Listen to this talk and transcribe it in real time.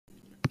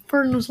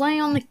Fern was laying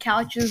on the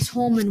couch in his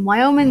home in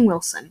Wyoming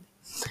Wilson.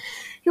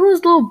 He was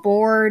a little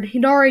bored.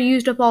 He'd already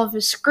used up all of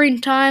his screen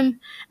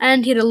time,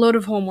 and he had a load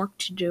of homework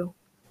to do.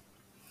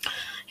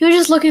 He was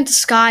just looking at the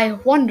sky,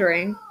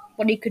 wondering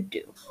what he could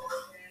do.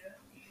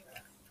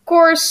 Of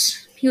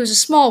course, he was a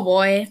small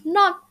boy,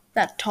 not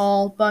that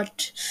tall,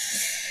 but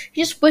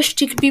he just wished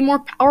he could be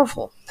more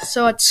powerful,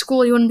 so at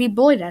school he wouldn't be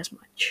bullied as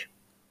much.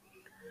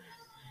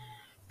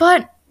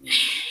 But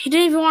he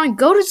didn't even want to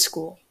go to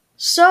school,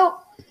 so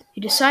he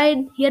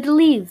decided he had to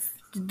leave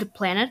the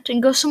planet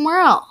and go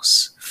somewhere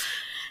else.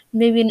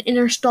 Maybe an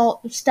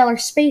interstellar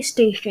space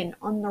station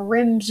on the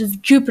rims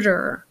of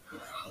Jupiter,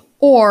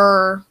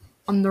 or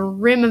on the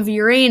rim of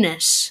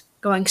Uranus,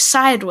 going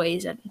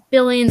sideways at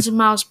billions of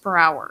miles per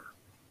hour.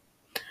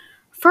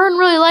 Fern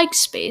really liked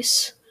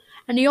space,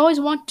 and he always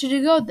wanted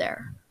to go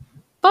there,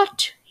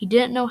 but he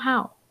didn't know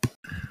how.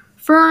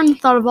 Fern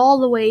thought of all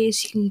the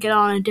ways he can get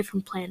on a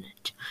different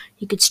planet.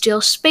 He could steal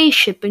a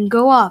spaceship and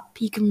go up.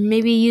 He could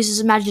maybe use his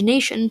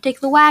imagination and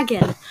take the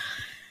wagon.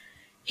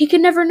 He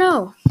could never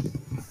know.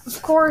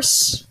 Of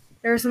course,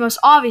 there's the most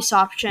obvious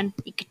option.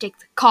 He could take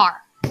the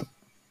car.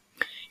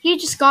 He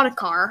just got a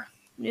car.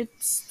 It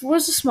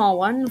was a small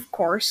one, of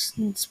course.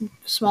 It's a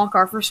small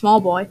car for a small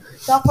boy.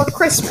 Got for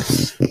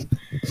Christmas.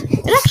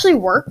 It actually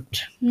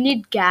worked.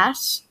 Needed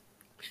gas.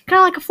 Kind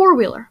of like a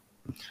four-wheeler.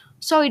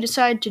 So he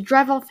decided to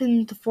drive off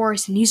into the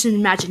forest and use his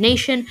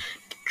imagination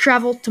to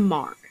travel to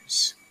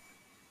Mars.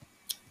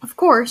 Of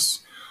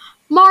course,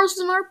 Mars is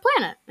another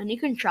planet, and he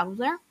couldn't travel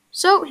there.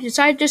 So he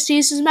decided just to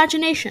use his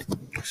imagination.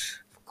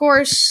 Of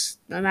course,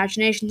 the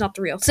imagination's not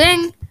the real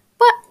thing,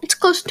 but it's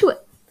close to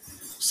it.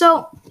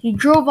 So he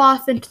drove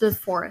off into the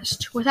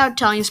forest, without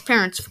telling his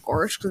parents, of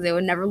course, because they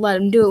would never let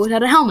him do it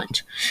without a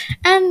helmet.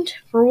 And,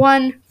 for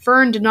one,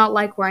 Fern did not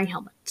like wearing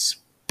helmets.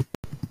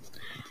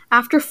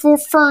 After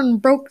Fern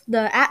broke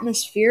the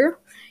atmosphere,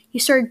 he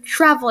started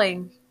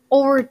traveling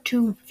over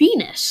to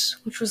Venus,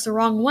 which was the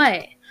wrong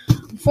way.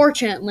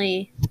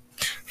 Unfortunately,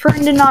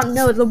 Fern did not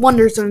know the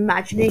wonders of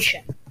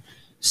imagination.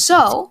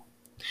 So,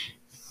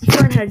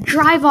 Fern had to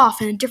drive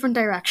off in a different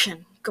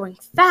direction, going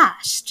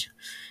fast,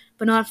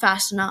 but not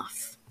fast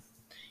enough.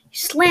 He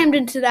slammed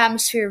into the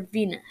atmosphere of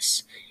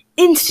Venus.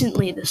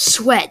 Instantly, the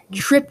sweat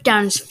dripped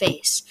down his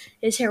face.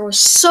 His hair was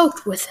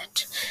soaked with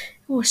it.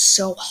 It was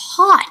so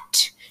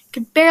hot. He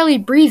could barely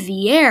breathe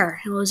the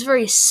air. It was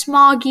very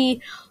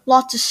smoggy,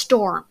 lots of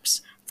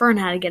storms. Fern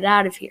had to get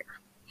out of here.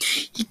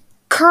 He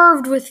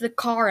curved with the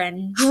car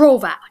and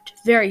drove out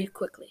very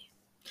quickly.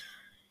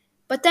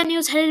 But then he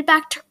was headed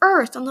back to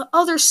Earth on the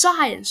other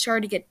side and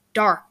started to get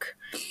dark.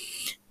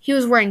 He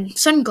was wearing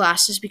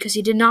sunglasses because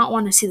he did not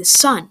want to see the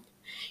sun.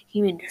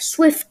 He made a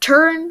swift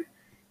turn,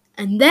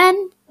 and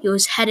then he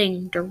was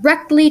heading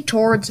directly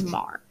towards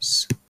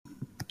Mars.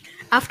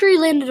 After he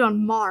landed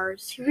on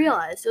Mars, he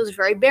realized it was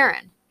very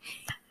barren.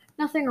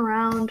 Nothing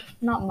around,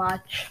 not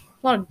much,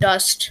 a lot of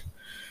dust.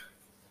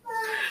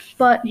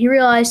 But he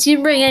realized he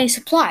didn't bring any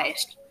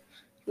supplies.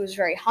 He was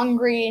very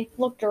hungry,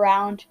 looked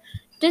around,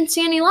 didn't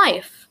see any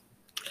life.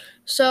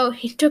 So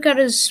he took out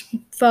his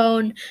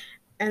phone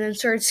and then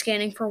started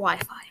scanning for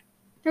Wi-Fi.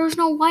 There was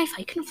no Wi-Fi.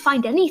 He couldn't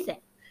find anything.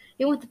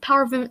 Even with the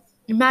power of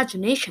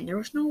imagination, there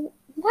was no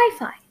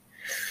Wi-Fi.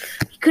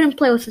 He couldn't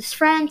play with his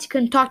friends. He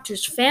couldn't talk to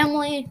his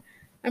family.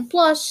 And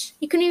plus,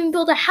 he couldn't even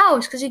build a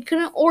house because he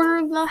couldn't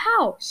order the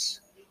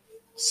house.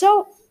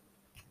 So,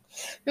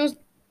 he was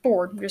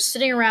bored, just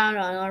sitting around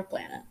on another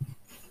planet.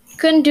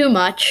 Couldn't do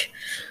much.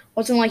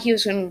 Wasn't like he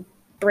was going to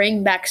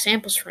bring back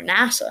samples for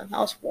NASA. That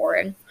was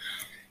boring.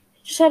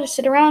 He just had to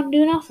sit around and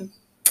do nothing.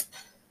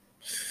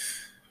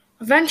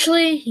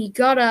 Eventually, he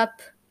got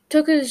up,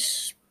 took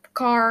his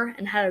car,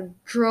 and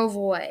drove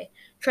away,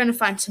 trying to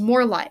find some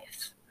more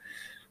life.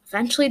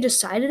 Eventually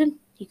decided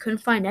he couldn't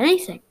find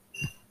anything.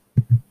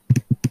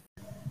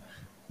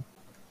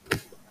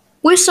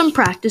 With some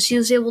practice, he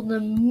was able to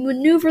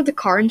maneuver the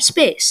car in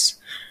space.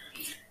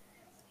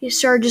 He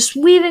started just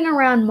weaving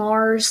around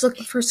Mars,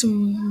 looking for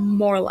some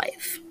more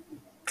life.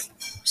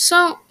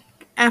 So,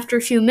 after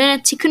a few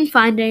minutes, he couldn't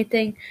find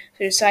anything, so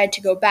he decided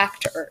to go back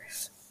to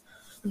Earth.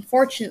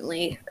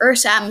 Unfortunately,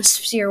 Earth's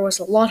atmosphere was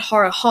a lot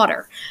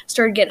hotter. It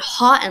started to get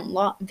hot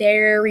and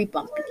very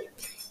bumpy.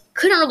 He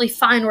couldn't really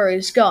find where he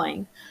was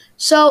going,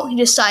 so he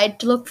decided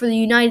to look for the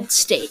United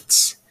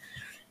States.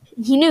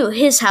 He knew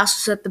his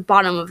house was at the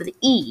bottom of the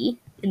E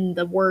in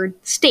the word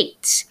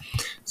States.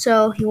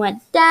 So he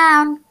went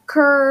down,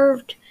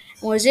 curved,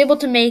 and was able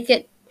to make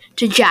it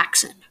to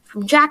Jackson.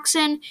 From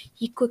Jackson,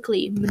 he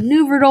quickly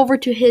maneuvered over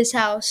to his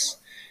house,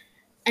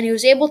 and he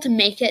was able to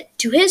make it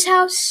to his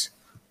house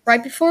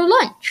right before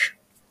lunch.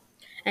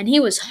 And he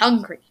was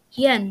hungry.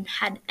 He hadn't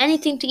had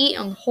anything to eat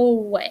on the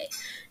whole way.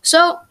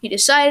 So he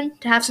decided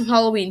to have some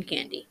Halloween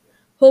candy.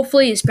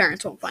 Hopefully his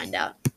parents won't find out.